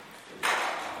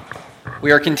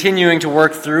We are continuing to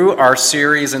work through our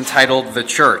series entitled The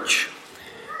Church.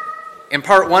 In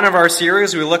part one of our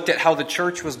series, we looked at how the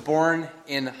church was born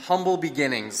in humble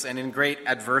beginnings and in great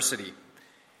adversity,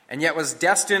 and yet was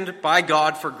destined by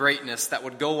God for greatness that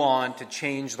would go on to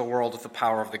change the world with the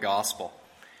power of the gospel.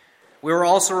 We were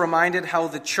also reminded how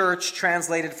the church,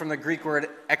 translated from the Greek word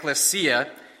ekklesia,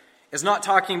 is not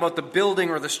talking about the building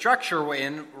or the structure we're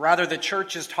in. Rather, the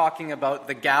church is talking about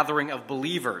the gathering of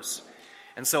believers.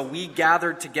 And so we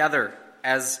gathered together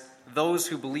as those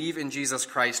who believe in Jesus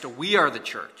Christ. We are the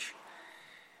church.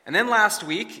 And then last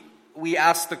week, we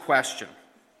asked the question,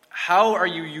 how are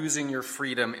you using your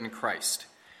freedom in Christ?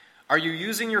 Are you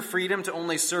using your freedom to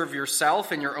only serve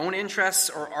yourself and your own interests,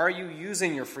 or are you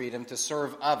using your freedom to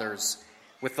serve others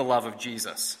with the love of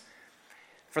Jesus?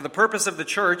 For the purpose of the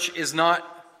church is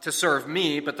not to serve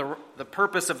me, but the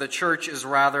purpose of the church is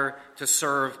rather to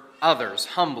serve others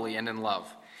humbly and in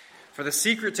love. For the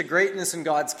secret to greatness in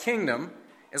God's kingdom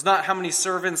is not how many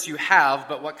servants you have,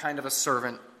 but what kind of a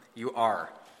servant you are.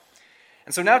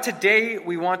 And so now today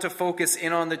we want to focus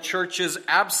in on the church's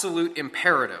absolute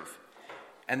imperative,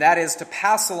 and that is to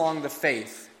pass along the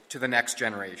faith to the next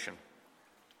generation.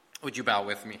 Would you bow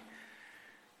with me?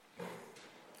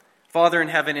 Father in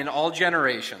heaven, in all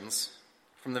generations,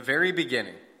 from the very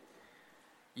beginning,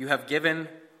 you have given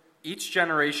each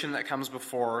generation that comes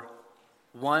before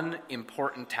one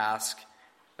important task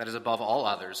that is above all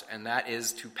others, and that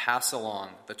is to pass along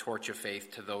the torch of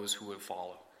faith to those who would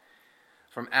follow.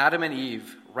 From Adam and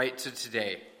Eve right to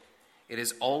today, it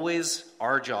is always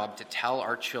our job to tell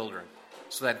our children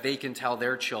so that they can tell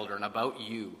their children about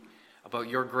you, about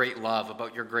your great love,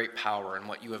 about your great power, and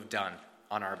what you have done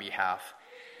on our behalf.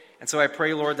 And so I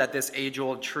pray, Lord, that this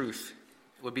age-old truth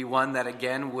would be one that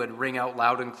again would ring out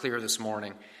loud and clear this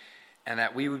morning, and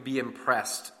that we would be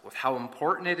impressed with how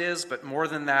important it is, but more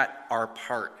than that, our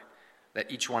part that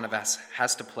each one of us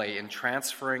has to play in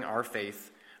transferring our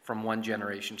faith from one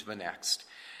generation to the next.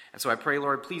 And so I pray,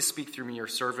 Lord, please speak through me, your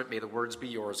servant. May the words be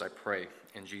yours, I pray.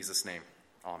 In Jesus' name,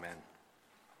 amen.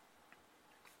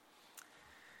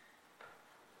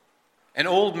 An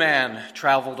old man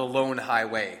traveled a lone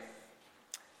highway,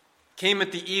 came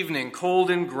at the evening cold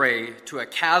and gray to a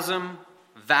chasm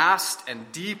vast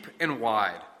and deep and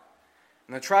wide.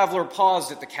 And the traveler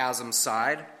paused at the chasm's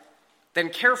side,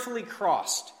 then carefully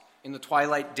crossed in the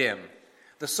twilight dim.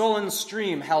 The sullen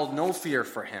stream held no fear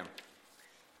for him.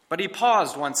 But he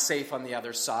paused once safe on the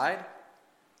other side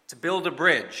to build a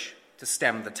bridge to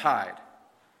stem the tide.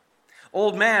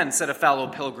 "Old man," said a fellow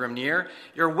pilgrim near,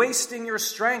 "you're wasting your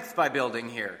strength by building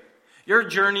here. Your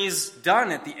journey's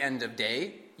done at the end of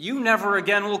day. You never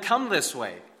again will come this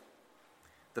way."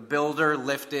 The builder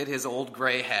lifted his old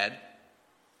gray head.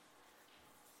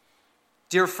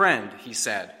 "Dear friend," he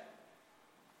said,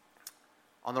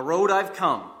 "on the road I've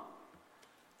come,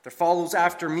 there follows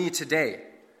after me today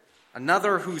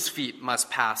another whose feet must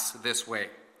pass this way.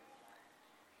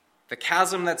 The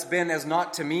chasm that's been as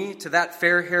naught to me, to that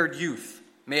fair-haired youth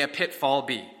may a pitfall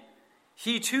be.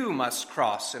 He too must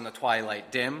cross in the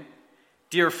twilight dim.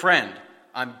 Dear friend,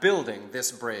 I'm building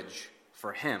this bridge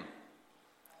for him."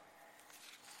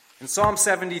 In Psalm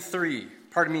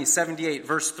 78,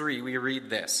 verse 3, we read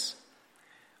this: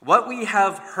 "What we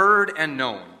have heard and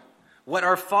known, what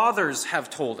our fathers have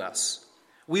told us,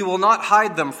 we will not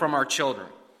hide them from our children.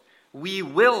 We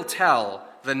will tell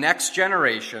the next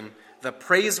generation the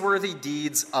praiseworthy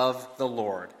deeds of the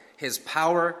Lord, his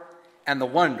power and the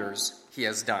wonders he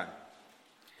has done."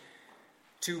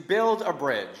 To build a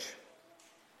bridge.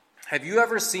 Have you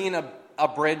ever seen a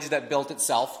bridge that built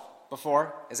itself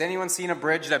before? Has anyone seen a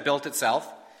bridge that built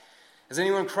itself? Has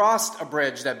anyone crossed a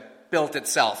bridge that built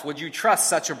itself? Would you trust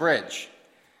such a bridge?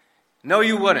 No,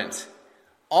 you wouldn't.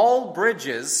 All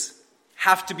bridges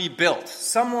have to be built.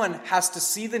 Someone has to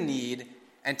see the need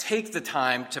and take the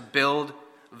time to build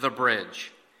the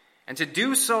bridge. And to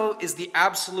do so is the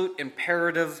absolute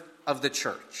imperative of the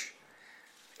church.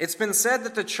 It's been said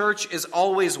that the church is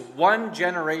always one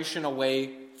generation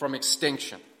away from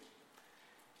extinction.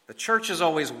 The church is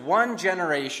always one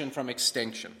generation from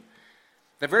extinction.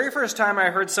 The very first time I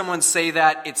heard someone say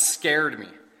that, it scared me.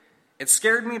 It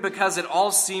scared me because it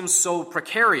all seems so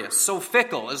precarious, so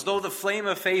fickle, as though the flame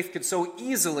of faith could so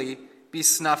easily be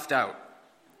snuffed out.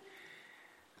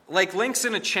 Like links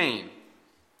in a chain,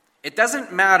 it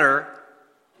doesn't matter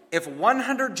if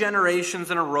 100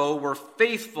 generations in a row were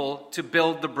faithful to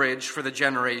build the bridge for the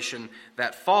generation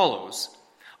that follows.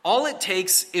 All it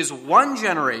takes is one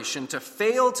generation to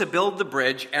fail to build the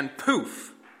bridge, and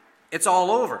poof, it's all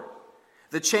over.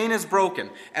 The chain is broken.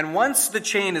 And once the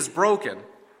chain is broken,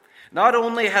 Not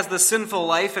only has the sinful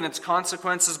life and its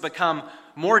consequences become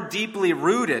more deeply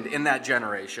rooted in that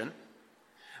generation,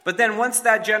 but then once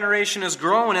that generation has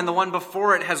grown and the one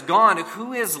before it has gone,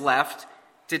 who is left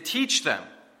to teach them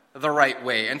the right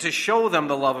way and to show them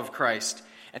the love of Christ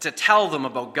and to tell them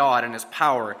about God and his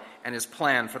power and his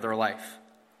plan for their life?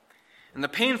 And the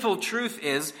painful truth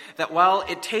is that while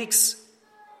it takes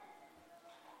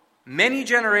many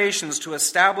generations to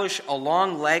establish a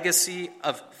long legacy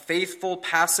of faithful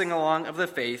passing along of the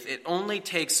faith, it only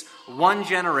takes one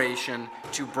generation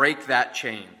to break that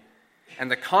chain. And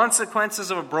the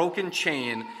consequences of a broken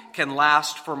chain can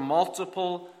last for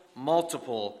multiple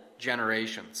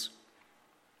generations.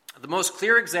 The most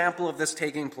clear example of this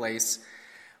taking place,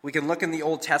 we can look in the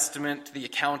Old Testament to the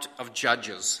account of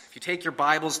Judges. If you take your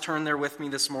Bibles, turn there with me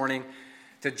this morning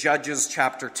to Judges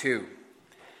chapter 2.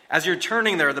 As you're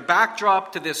turning there, the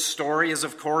backdrop to this story is,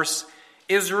 of course,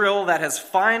 Israel that has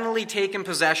finally taken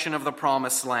possession of the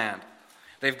promised land.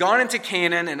 They've gone into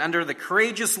Canaan, and under the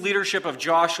courageous leadership of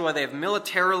Joshua, they have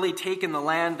militarily taken the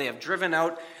land. They have driven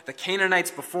out the Canaanites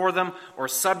before them or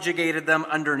subjugated them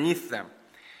underneath them.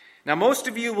 Now, most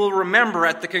of you will remember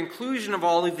at the conclusion of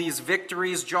all of these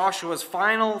victories, Joshua's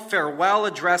final farewell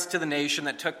address to the nation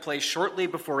that took place shortly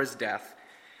before his death,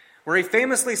 where he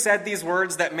famously said these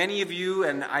words that many of you,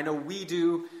 and I know we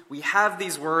do, we have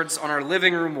these words on our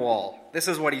living room wall. This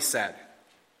is what he said.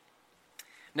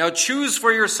 Now choose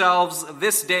for yourselves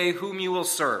this day whom you will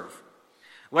serve,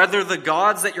 whether the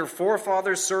gods that your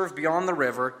forefathers served beyond the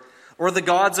river, or the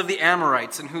gods of the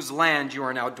Amorites in whose land you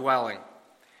are now dwelling.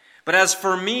 But as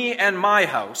for me and my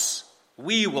house,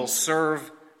 we will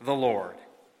serve the Lord.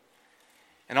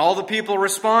 And all the people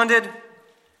responded,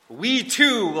 we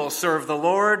too will serve the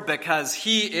Lord because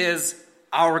he is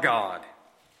our God.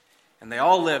 And they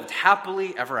all lived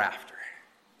happily ever after.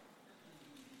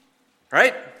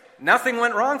 Right? Nothing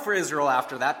went wrong for Israel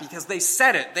after that because they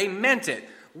said it, they meant it.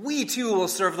 We too will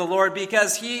serve the Lord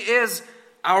because he is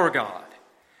our God.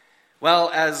 Well,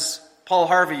 as Paul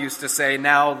Harvey used to say,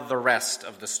 now the rest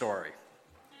of the story.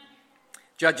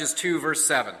 Judges 2 verse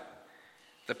 7.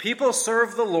 The people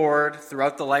served the Lord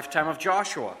throughout the lifetime of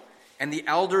Joshua and the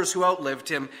elders who outlived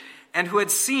him and who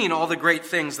had seen all the great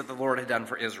things that the Lord had done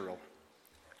for Israel.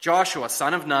 Joshua,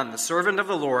 son of Nun, the servant of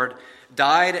the Lord,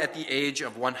 died at the age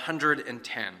of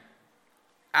 110.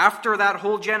 After that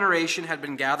whole generation had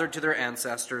been gathered to their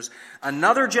ancestors,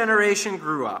 another generation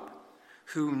grew up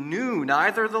who knew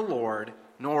neither the Lord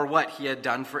nor what he had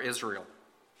done for Israel.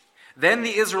 Then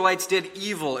the Israelites did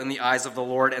evil in the eyes of the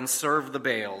Lord and served the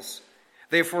Baals.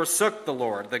 They forsook the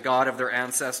Lord, the God of their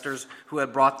ancestors, who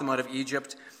had brought them out of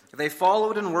Egypt. They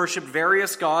followed and worshipped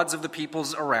various gods of the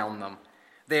peoples around them.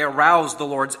 They aroused the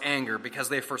Lord's anger because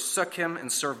they forsook him and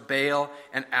served Baal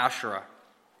and Asherah.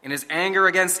 In his anger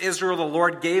against Israel, the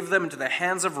Lord gave them into the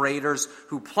hands of raiders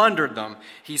who plundered them.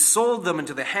 He sold them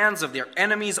into the hands of their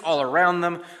enemies all around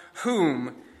them,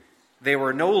 whom they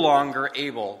were no longer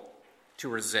able to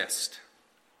resist.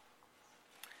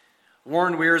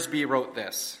 Warren Wiersbe wrote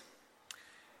this.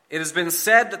 It has been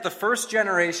said that the first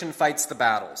generation fights the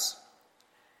battles.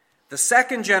 The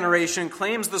second generation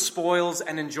claims the spoils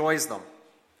and enjoys them.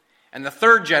 And the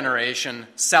third generation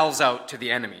sells out to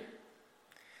the enemy.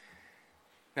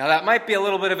 Now that might be a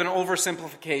little bit of an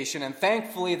oversimplification, and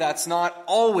thankfully that's not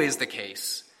always the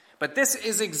case. But this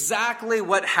is exactly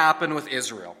what happened with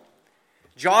Israel.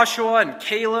 Joshua and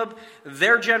Caleb,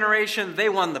 their generation, they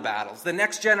won the battles. The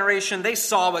next generation, they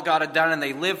saw what God had done and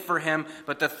they lived for him.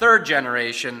 But the third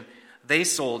generation, they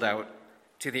sold out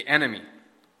to the enemy.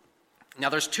 Now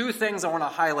there's two things I want to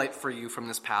highlight for you from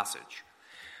this passage.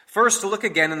 First, look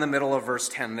again in the middle of verse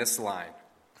 10, this line.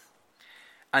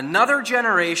 Another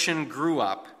generation grew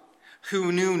up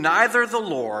who knew neither the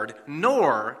Lord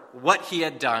nor what he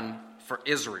had done for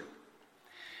Israel.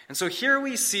 And so here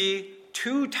we see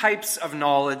two types of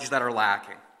knowledge that are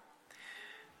lacking.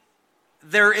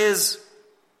 There is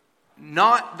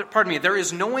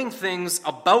knowing things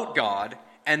about God,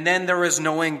 and then there is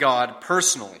knowing God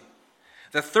personally.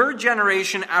 The third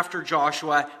generation after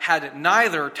Joshua had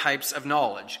neither types of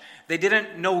knowledge. They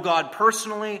didn't know God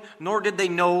personally, nor did they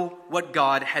know what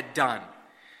God had done.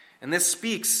 And this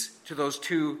speaks to those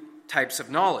two types of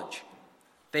knowledge.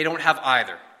 They don't have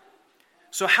either.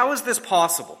 So how is this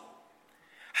possible?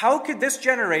 How could this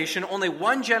generation, only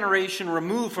one generation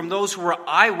removed from those who were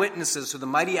eyewitnesses to the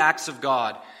mighty acts of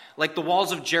God, like the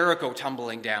walls of Jericho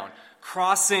tumbling down,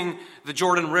 crossing the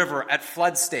Jordan River at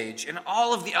flood stage, and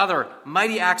all of the other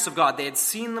mighty acts of God, they had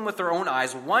seen them with their own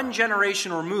eyes. One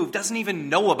generation removed doesn't even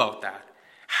know about that.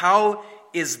 How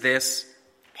is this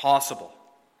possible?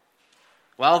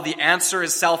 Well, the answer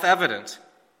is self-evident.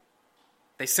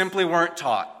 They simply weren't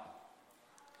taught.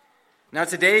 Now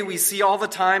today we see all the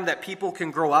time that people can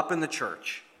grow up in the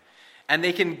church and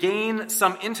they can gain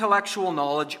some intellectual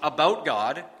knowledge about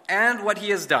God and what he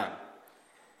has done.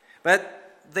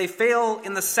 But they fail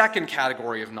in the second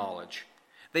category of knowledge.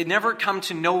 They never come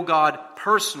to know God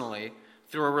personally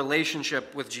through a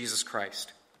relationship with Jesus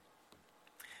Christ.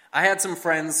 I had some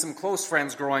close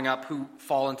friends growing up who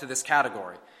fall into this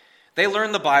category. They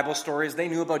learned the Bible stories. They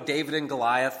knew about David and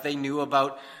Goliath. They knew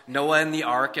about Noah and the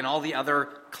ark and all the other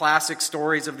classic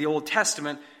stories of the Old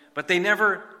Testament, but they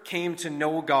never came to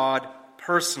know God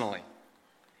personally.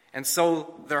 And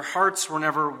so their hearts were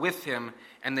never with him,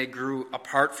 and they grew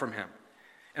apart from him.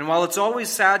 And while it's always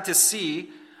sad to see,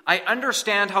 I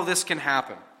understand how this can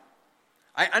happen.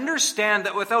 I understand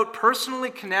that without personally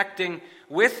connecting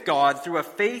with God through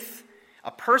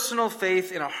a personal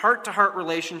faith in a heart-to-heart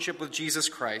relationship with Jesus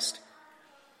Christ,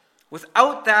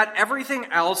 without that, everything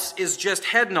else is just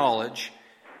head knowledge,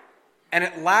 and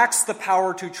it lacks the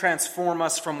power to transform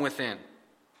us from within.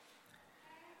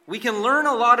 We can learn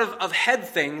a lot of head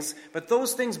things, but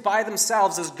those things by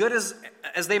themselves, as good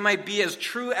as they might be, as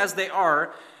true as they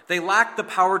are, they lack the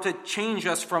power to change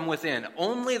us from within.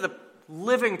 Only the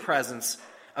living presence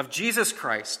of Jesus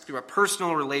Christ through a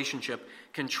personal relationship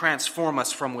can transform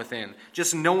us from within.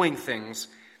 Just knowing things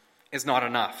is not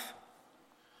enough.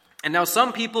 And now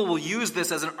some people will use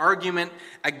this as an argument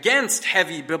against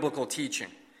heavy biblical teaching.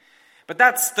 But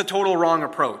that's the total wrong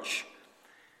approach.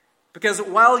 Because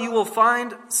while you will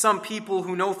find some people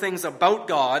who know things about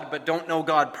God but don't know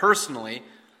God personally,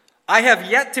 I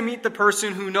have yet to meet the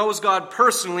person who knows God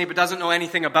personally but doesn't know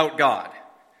anything about God.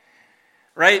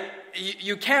 Right?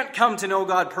 You can't come to know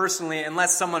God personally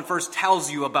unless someone first tells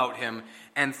you about him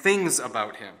and things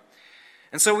about him.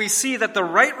 And so we see that the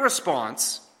right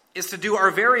response is to do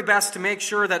our very best to make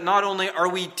sure that not only are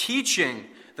we teaching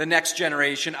the next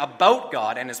generation about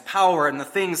God and his power and the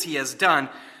things he has done,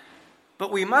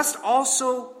 but we must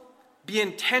also be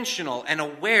intentional and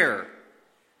aware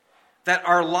that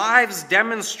our lives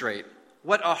demonstrate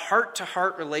what a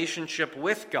heart-to-heart relationship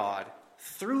with God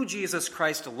through Jesus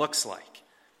Christ looks like.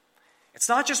 It's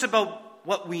not just about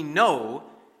what we know,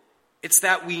 it's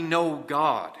that we know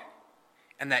God,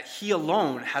 and that he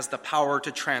alone has the power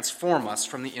to transform us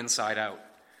from the inside out.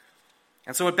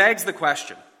 And so it begs the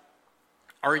question,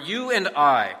 are you and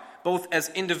I, both as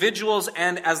individuals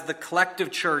and as the collective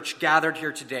church gathered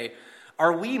here today,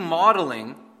 are we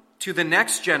modeling to the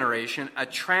next generation a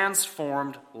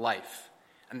transformed life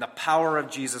and the power of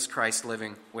Jesus Christ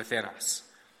living within us?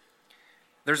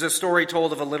 There's a story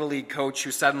told of a Little League coach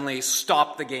who suddenly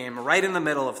stopped the game right in the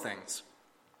middle of things.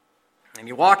 And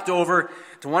he walked over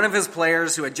to one of his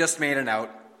players who had just made an out.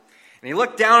 And he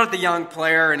looked down at the young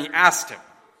player and he asked him,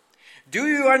 "Do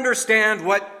you understand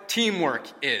what teamwork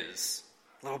is?"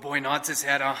 The little boy nods his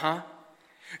head, "Uh-huh."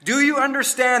 "Do you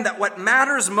understand that what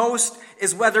matters most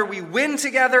is whether we win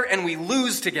together and we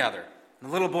lose together?" And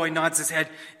the little boy nods his head,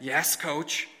 "Yes,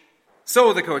 coach."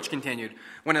 "So," the coach continued,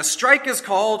 "when a strike is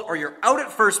called or you're out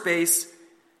at first base,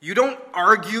 you don't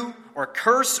argue or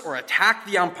curse or attack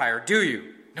the umpire, do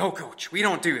you?" "No, coach, we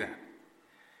don't do that."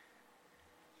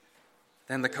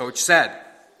 Then the coach said,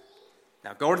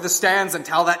 "Now go to the stands and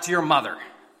tell that to your mother."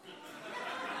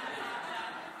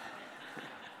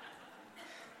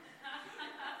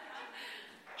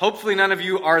 Hopefully none of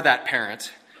you are that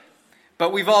parent.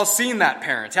 But we've all seen that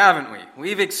parent, haven't we?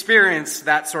 We've experienced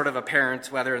that sort of a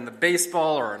parent, whether in the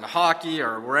baseball or in the hockey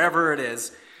or wherever it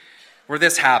is, where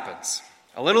this happens.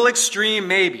 A little extreme,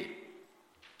 maybe.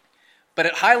 But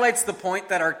it highlights the point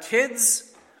that our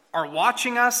kids are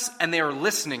watching us and they are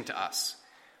listening to us.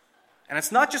 And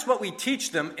it's not just what we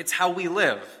teach them, it's how we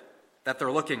live that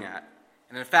they're looking at.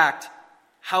 And in fact,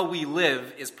 how we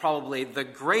live is probably the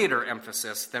greater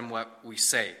emphasis than what we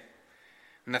say.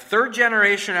 In the third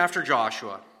generation after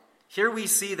Joshua, here we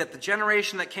see that the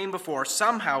generation that came before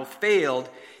somehow failed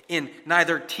in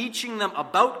neither teaching them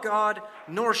about God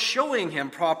nor showing him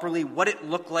properly what it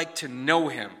looked like to know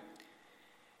him.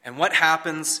 And what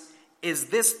happens is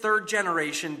this third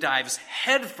generation dives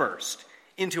headfirst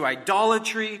into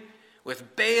idolatry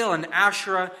with Baal and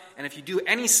Asherah. And if you do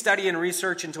any study and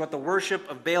research into what the worship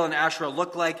of Baal and Asherah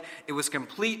looked like, it was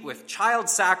complete with child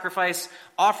sacrifice,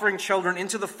 offering children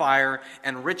into the fire,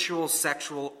 and ritual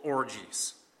sexual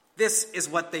orgies. This is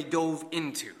what they dove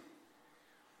into.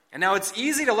 And now it's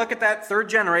easy to look at that third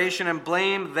generation and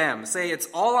blame them. Say it's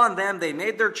all on them, they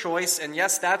made their choice, and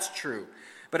yes, that's true.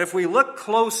 But if we look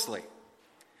closely,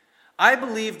 I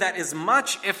believe that as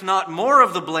much, if not more,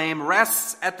 of the blame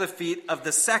rests at the feet of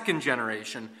the second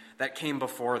generation that came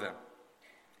before them.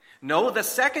 No, the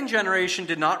second generation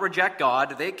did not reject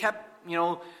God. They kept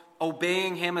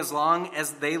obeying him as long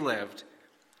as they lived.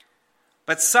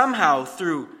 But somehow,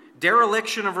 through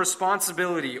dereliction of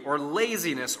responsibility or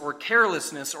laziness or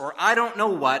carelessness or I don't know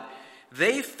what,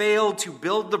 they failed to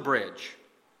build the bridge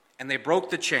and they broke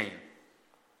the chain.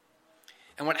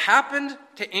 And what happened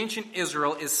to ancient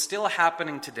Israel is still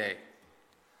happening today.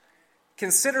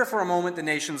 Consider for a moment the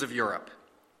nations of Europe.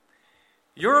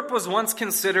 Europe was once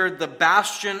considered the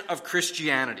bastion of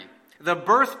Christianity, the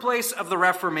birthplace of the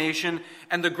Reformation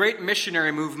and the great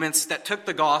missionary movements that took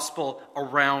the gospel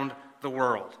around the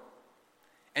world.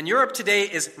 And Europe today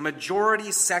is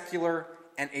majority secular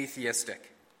and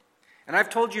atheistic. And I've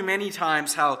told you many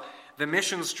times how the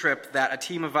missions trip that a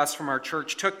team of us from our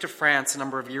church took to France a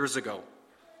number of years ago.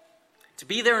 To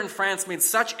be there in France made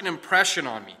such an impression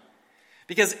on me,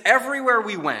 because everywhere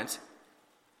we went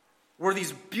were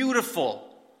these beautiful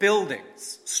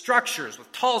buildings, structures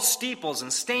with tall steeples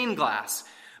and stained glass.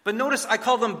 But notice I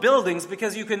call them buildings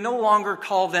because you can no longer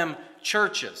call them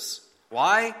churches.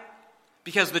 Why?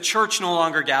 Because the church no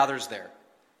longer gathers there.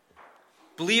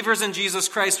 Believers in Jesus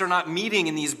Christ are not meeting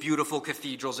in these beautiful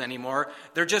cathedrals anymore.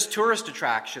 They're just tourist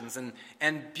attractions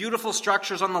and beautiful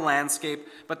structures on the landscape.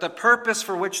 But the purpose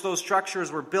for which those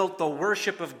structures were built, the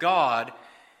worship of God,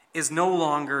 is no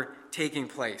longer taking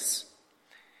place.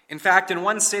 In fact, in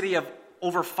one city of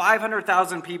over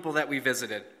 500,000 people that we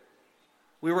visited,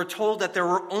 we were told that there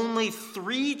were only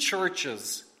 3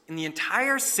 churches in the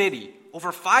entire city.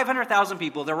 Over 500,000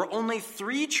 people, there were only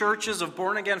 3 churches of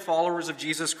born-again followers of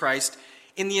Jesus Christ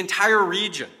in the entire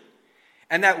region.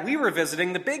 And that we were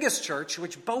visiting the biggest church,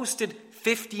 which boasted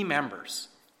 50 members,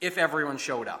 if everyone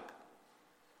showed up.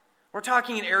 We're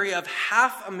talking an area of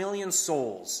 500,000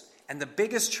 souls, and the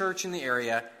biggest church in the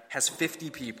area has 50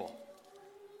 people.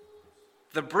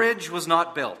 The bridge was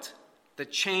not built. The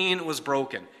chain was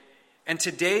broken. And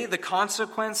today, the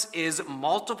consequence is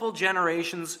multiple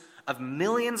generations of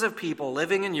millions of people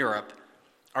living in Europe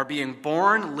are being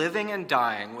born, living, and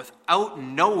dying without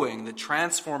knowing the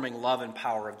transforming love and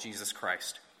power of Jesus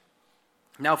Christ.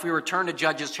 Now, if we return to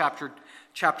Judges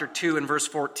chapter 2 and verse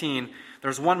 14,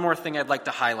 there's one more thing I'd like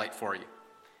to highlight for you.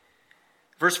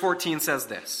 Verse 14 says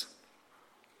this: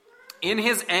 "In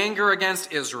his anger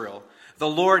against Israel, the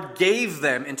Lord gave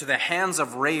them into the hands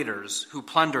of raiders who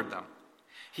plundered them.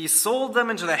 He sold them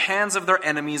into the hands of their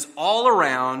enemies all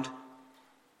around,"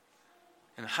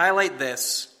 and highlight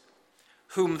this,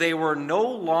 "whom they were no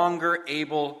longer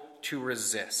able to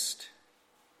resist."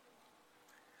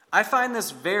 I find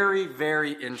this very,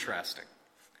 very interesting.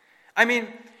 I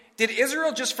mean, did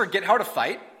Israel just forget how to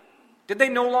fight? Did they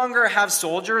no longer have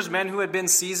soldiers, men who had been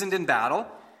seasoned in battle?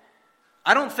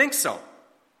 I don't think so.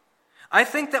 I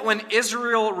think that when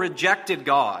Israel rejected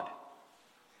God,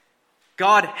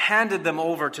 God handed them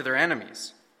over to their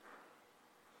enemies.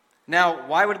 Now,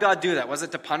 why would God do that? Was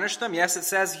it to punish them? Yes, it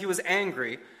says he was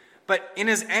angry. But in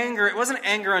his anger, it wasn't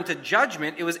anger unto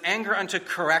judgment, it was anger unto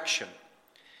correction.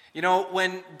 You know,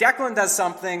 when Declan does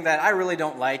something that I really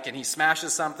don't like and he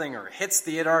smashes something or hits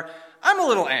Theodore, I'm a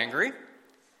little angry.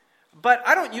 But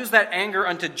I don't use that anger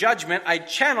unto judgment. I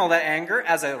channel that anger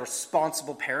as a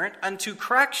responsible parent unto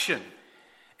correction.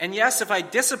 And yes, if I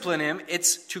discipline him,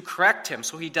 it's to correct him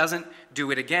so he doesn't do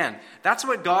it again. That's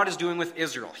what God is doing with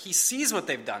Israel. He sees what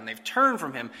they've done. They've turned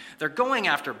from him. They're going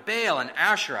after Baal and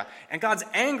Asherah. And God's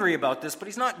angry about this, but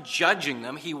he's not judging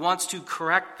them. He wants to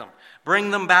correct them,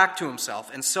 bring them back to himself.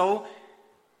 And so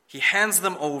he hands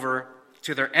them over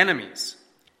to their enemies.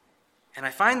 And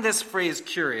I find this phrase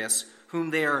curious,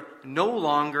 "whom they are no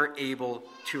longer able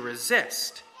to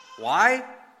resist." Why?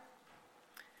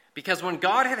 Because when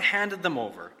God had handed them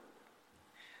over,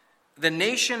 the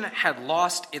nation had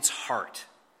lost its heart.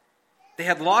 They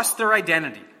had lost their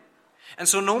identity. And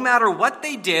so no matter what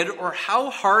they did or how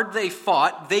hard they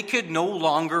fought, they could no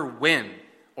longer win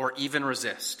or even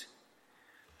resist.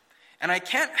 And I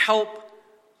can't help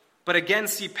but again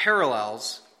see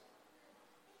parallels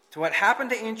to what happened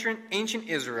to ancient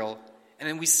Israel, and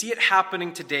then we see it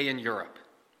happening today in Europe.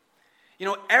 You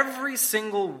know, every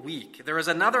single week, there is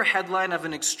another headline of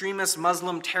an extremist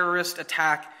Muslim terrorist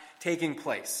attack taking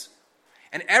place.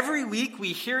 And every week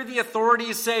we hear the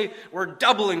authorities say, we're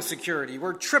doubling security,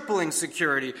 we're tripling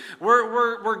security,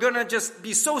 we're going to just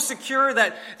be so secure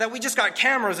that we just got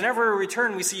cameras and everywhere we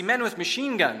turn we see men with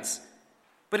machine guns.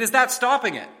 But is that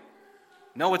stopping it?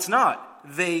 No, it's not.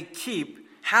 They keep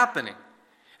happening.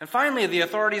 And finally, the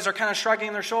authorities are kind of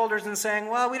shrugging their shoulders and saying,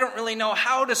 well, we don't really know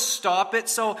how to stop it,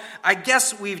 so I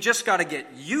guess we've just got to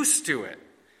get used to it.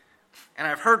 And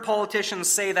I've heard politicians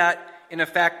say that, in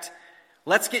effect,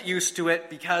 let's get used to it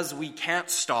because we can't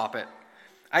stop it.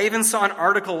 I even saw an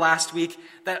article last week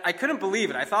that I couldn't believe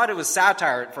it. I thought it was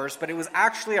satire at first, but it was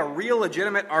actually a real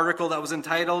legitimate article that was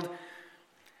entitled,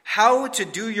 "How to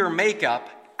Do Your Makeup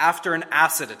After an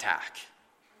Acid Attack."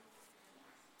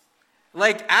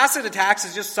 Like, acid attacks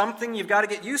is just something you've got to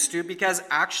get used to because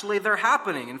actually they're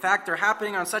happening. In fact, they're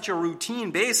happening on such a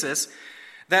routine basis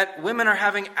that women are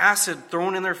having acid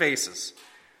thrown in their faces.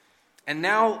 And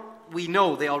now we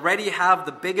know they already have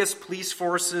the biggest police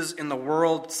forces in the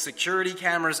world, security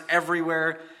cameras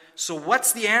everywhere. So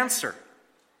what's the answer?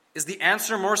 Is the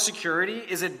answer more security?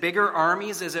 Is it bigger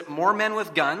armies? Is it more men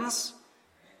with guns?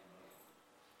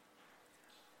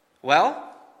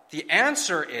 Well, the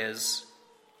answer is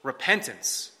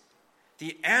repentance.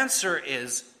 The answer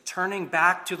is turning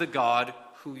back to the God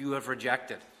who you have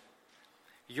rejected.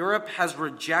 Europe has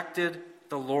rejected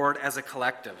the Lord as a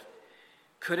collective.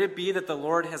 Could it be that the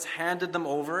Lord has handed them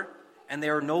over and they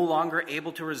are no longer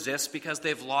able to resist because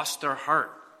they've lost their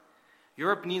heart?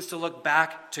 Europe needs to look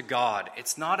back to God.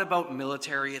 It's not about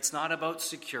military. It's not about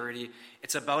security.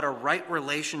 It's about a right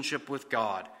relationship with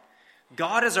God.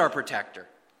 God is our protector.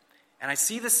 And I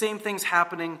see the same things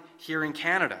happening here in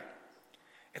Canada.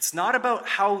 It's not about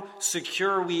how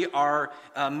secure we are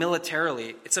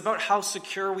militarily. It's about how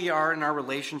secure we are in our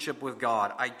relationship with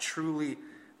God. I truly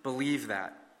believe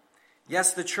that.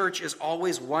 Yes, the church is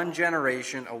always one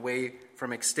generation away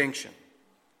from extinction.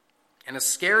 And as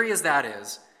scary as that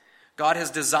is, God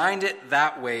has designed it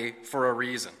that way for a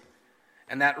reason.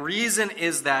 And that reason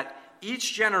is that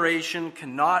each generation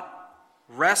cannot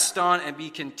rest on and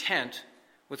be content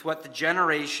with what the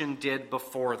generation did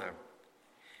before them.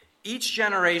 Each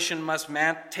generation must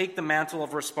take the mantle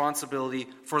of responsibility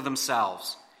for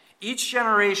themselves. Each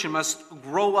generation must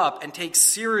grow up and take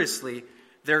seriously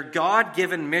their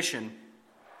God-given mission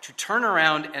to turn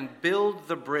around and build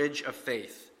the bridge of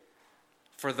faith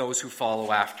for those who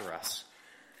follow after us.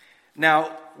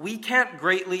 Now, we can't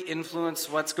greatly influence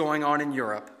what's going on in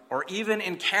Europe or even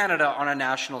in Canada on a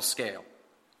national scale.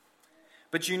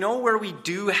 But you know where we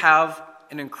do have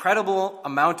an incredible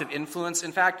amount of influence?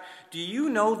 In fact, do you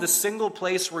know the single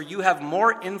place where you have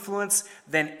more influence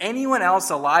than anyone else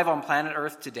alive on planet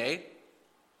Earth today?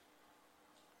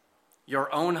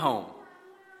 Your own home.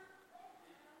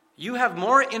 You have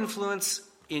more influence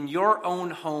in your own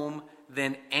home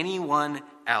than anyone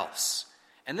else.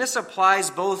 And this applies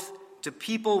both to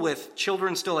people with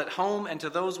children still at home and to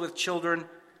those with children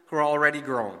who are already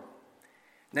grown.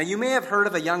 Now, you may have heard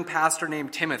of a young pastor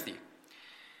named Timothy.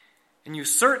 And you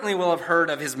certainly will have heard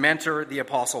of his mentor, the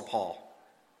Apostle Paul.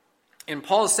 In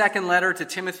Paul's second letter to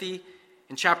Timothy,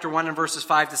 in chapter 1 and verses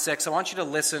 5 to 6, I want you to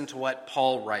listen to what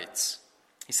Paul writes.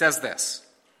 He says this,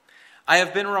 "I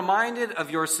have been reminded of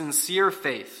your sincere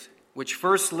faith, which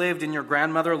first lived in your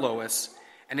grandmother Lois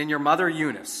and in your mother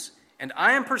Eunice, and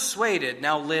I am persuaded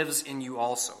now lives in you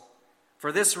also.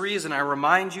 For this reason I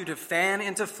remind you to fan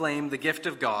into flame the gift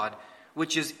of God,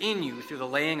 which is in you through the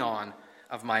laying on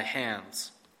of my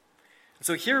hands."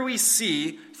 So here we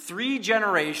see 3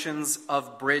 generations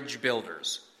of bridge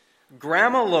builders.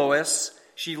 Grandma Lois,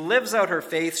 she lives out her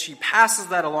faith. She passes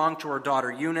that along to her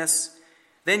daughter Eunice.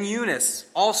 Then Eunice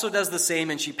also does the same,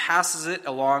 and she passes it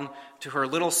along to her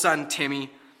little son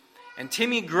Timmy. And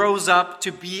Timmy grows up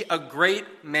to be a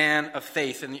great man of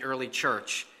faith in the early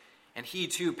church. And he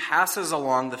too passes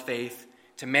along the faith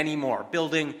to many more,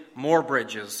 building more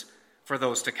bridges for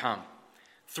those to come.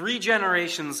 3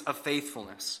 generations of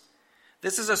faithfulness.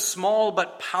 This is a small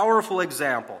but powerful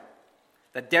example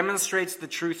that demonstrates the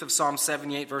truth of Psalm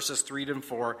 78, verses 3 and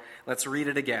 4. Let's read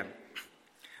it again.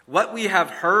 "What we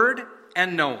have heard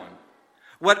and known,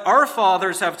 what our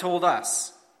fathers have told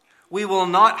us, we will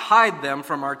not hide them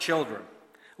from our children.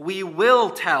 We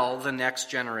will tell the next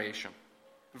generation."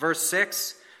 Verse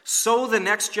 6, "So the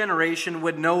next generation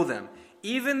would know them,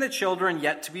 even the children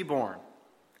yet to be born,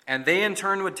 and they in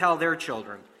turn would tell their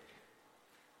children."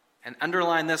 And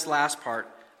underline this last part,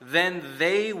 "Then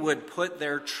they would put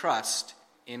their trust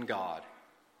in God."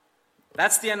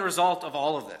 That's the end result of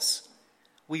all of this.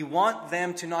 We want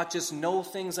them to not just know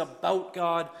things about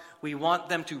God, we want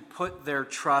them to put their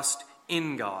trust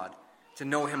in God, to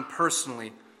know Him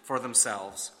personally for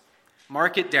themselves.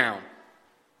 Mark it down.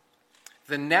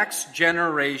 The next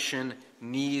generation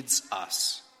needs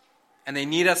us, and they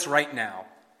need us right now.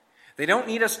 They don't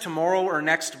need us tomorrow or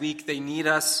next week, they need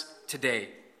us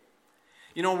today.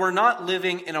 You know, we're not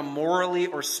living in a morally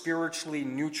or spiritually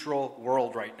neutral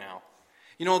world right now.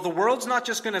 You know, the world's not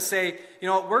just going to say, you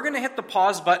know, we're going to hit the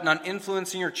pause button on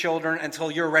influencing your children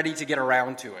until you're ready to get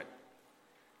around to it.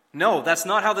 No, that's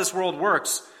not how this world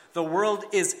works. The world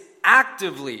is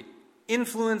actively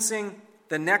influencing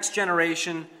the next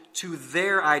generation to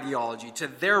their ideology, to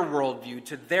their worldview,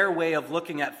 to their way of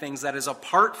looking at things that is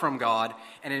apart from God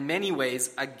and in many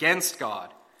ways against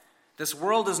God. This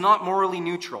world is not morally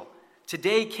neutral.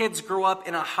 Today, kids grow up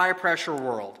in a high-pressure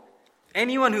world.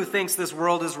 Anyone who thinks this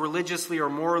world is religiously or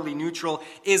morally neutral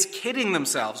is kidding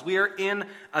themselves. We are in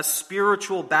a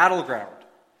spiritual battleground.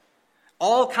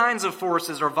 All kinds of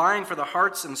forces are vying for the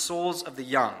hearts and souls of the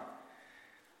young.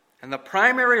 And the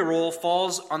primary role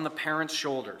falls on the parents'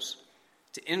 shoulders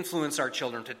to influence our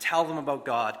children, to tell them about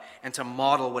God, and to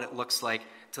model what it looks like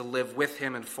to live with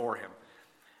Him and for Him.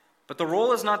 But the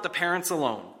role is not the parents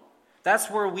alone.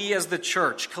 That's where we as the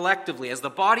church, collectively, as the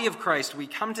body of Christ, we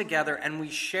come together and we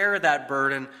share that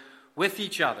burden with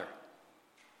each other.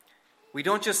 We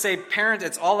don't just say, parent,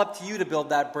 it's all up to you to build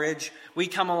that bridge. We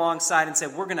come alongside and say,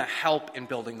 we're going to help in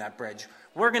building that bridge.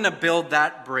 We're going to build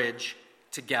that bridge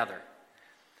together.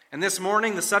 And this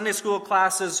morning, the Sunday school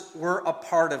classes were a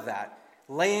part of that,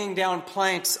 laying down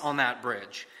planks on that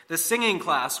bridge. The singing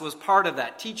class was part of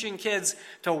that, teaching kids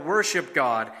to worship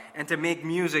God and to make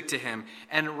music to Him.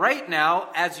 And right now,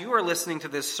 as you are listening to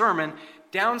this sermon,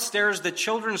 downstairs the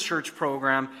children's church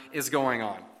program is going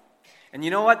on. And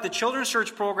you know what? The children's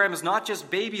church program is not just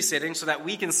babysitting so that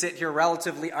we can sit here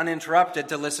relatively uninterrupted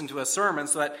to listen to a sermon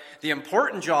so that the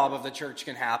important job of the church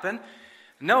can happen.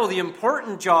 No, the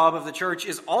important job of the church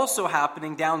is also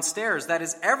happening downstairs. That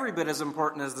is every bit as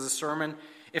important as the sermon,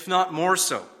 if not more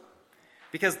so.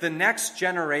 Because the next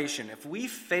generation, if we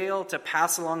fail to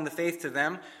pass along the faith to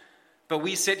them, but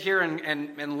we sit here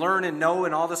and learn and know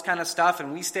and all this kind of stuff,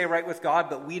 and we stay right with God,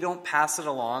 but we don't pass it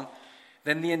along,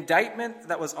 then the indictment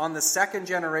that was on the second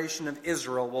generation of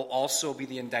Israel will also be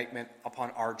the indictment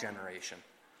upon our generation.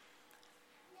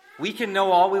 We can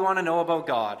know all we want to know about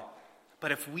God,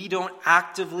 but if we don't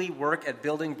actively work at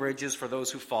building bridges for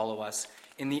those who follow us,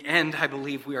 in the end, I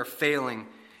believe we are failing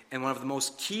in one of the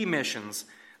most key missions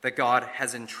that God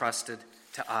has entrusted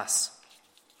to us.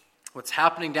 What's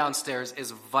happening downstairs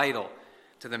is vital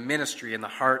to the ministry and the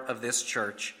heart of this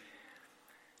church.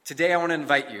 Today I want to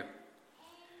invite you.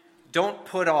 Don't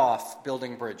put off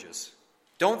building bridges.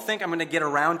 Don't think I'm going to get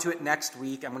around to it next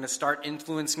week. I'm going to start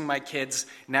influencing my kids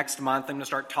next month. I'm going to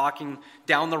start talking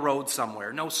down the road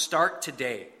somewhere. No, start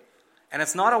today. And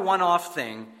it's not a one-off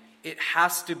thing. It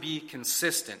has to be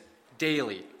consistent,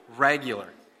 daily, regular.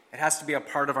 It has to be a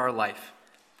part of our life.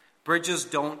 Bridges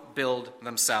don't build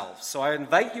themselves. So I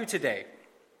invite you today,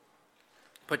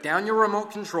 put down your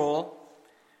remote control,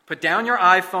 put down your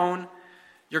iPhone,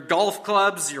 your golf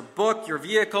clubs, your book, your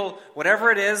vehicle,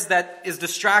 whatever it is that is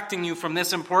distracting you from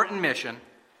this important mission,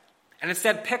 and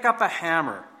instead pick up a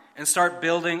hammer and start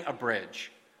building a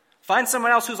bridge. Find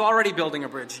someone else who's already building a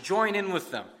bridge. Join in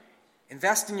with them.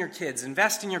 Invest in your kids.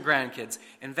 Invest in your grandkids.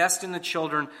 Invest in the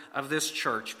children of this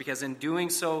church, because in doing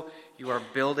so, you are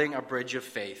building a bridge of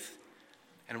faith.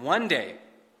 And one day,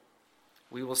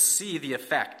 we will see the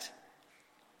effect.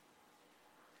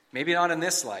 Maybe not in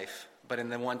this life, but in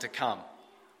the one to come,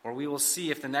 where we will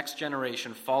see if the next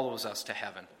generation follows us to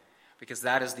heaven, because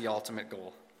that is the ultimate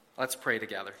goal. Let's pray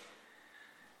together.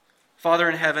 Father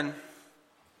in heaven,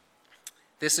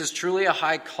 this is truly a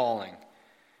high calling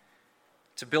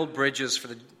to build bridges for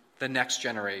the next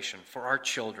generation, for our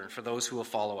children, for those who will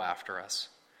follow after us.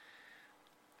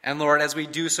 And Lord, as we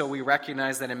do so, we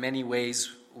recognize that in many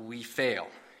ways we fail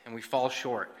and we fall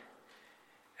short.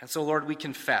 And so, Lord, we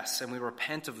confess and we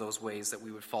repent of those ways that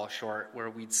we would fall short, where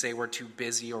we'd say we're too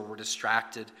busy or we're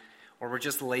distracted or we're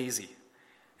just lazy.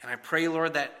 And I pray,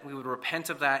 Lord, that we would repent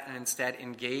of that and instead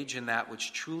engage in that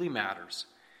which truly matters,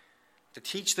 to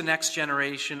teach the next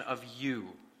generation of you,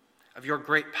 of your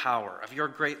great power, of your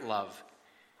great love,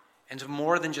 and of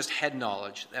more than just head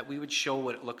knowledge, that we would show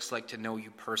what it looks like to know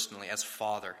you personally as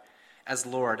Father, as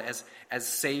Lord, as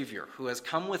Savior, who has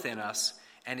come within us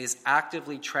and is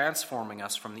actively transforming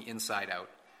us from the inside out.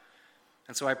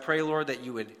 And so I pray, Lord, that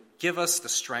you would give us the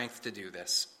strength to do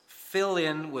this. Fill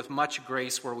in with much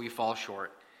grace where we fall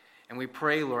short. And we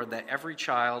pray, Lord, that every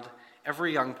child,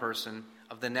 every young person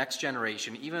of the next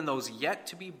generation, even those yet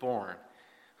to be born,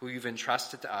 who you've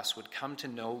entrusted to us, would come to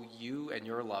know you and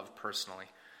your love personally.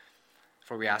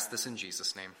 For we ask this in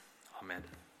Jesus' name. Amen.